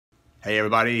Hey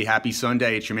everybody, happy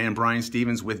Sunday. It's your man Brian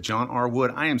Stevens with John R.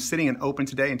 Wood. I am sitting and open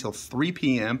today until 3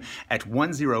 p.m. at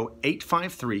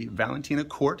 10853 Valentina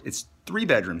Court. It's 3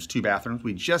 bedrooms, 2 bathrooms.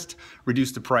 We just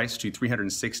reduced the price to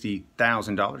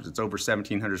 $360,000. It's over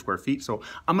 1,700 square feet. So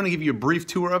I'm going to give you a brief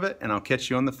tour of it and I'll catch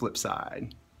you on the flip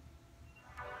side.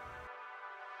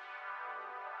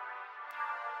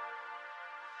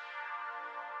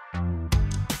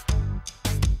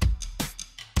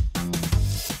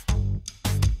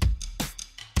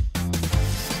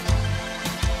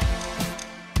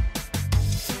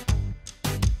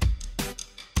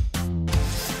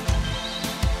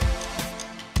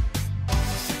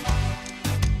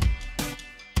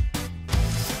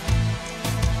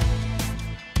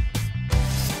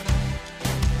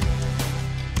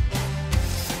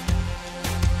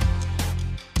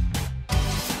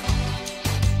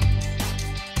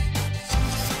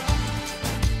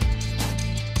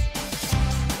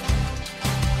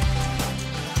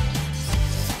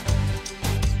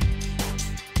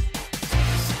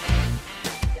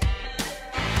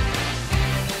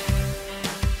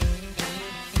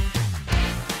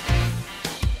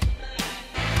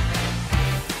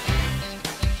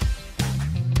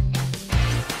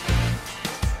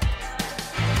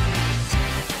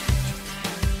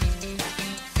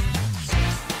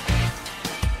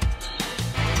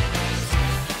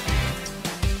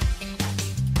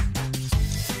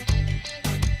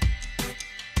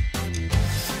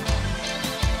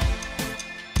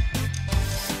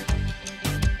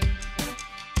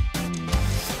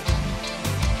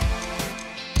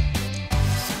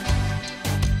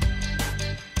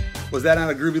 Was that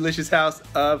not a Groovylicious house?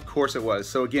 Of course it was.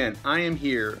 So again, I am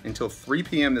here until 3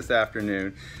 p.m. this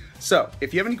afternoon. So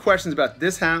if you have any questions about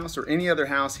this house or any other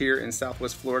house here in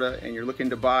Southwest Florida and you're looking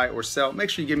to buy or sell, make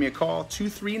sure you give me a call,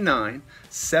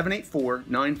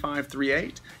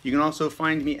 239-784-9538. You can also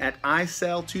find me at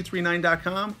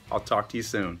isell239.com. I'll talk to you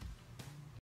soon.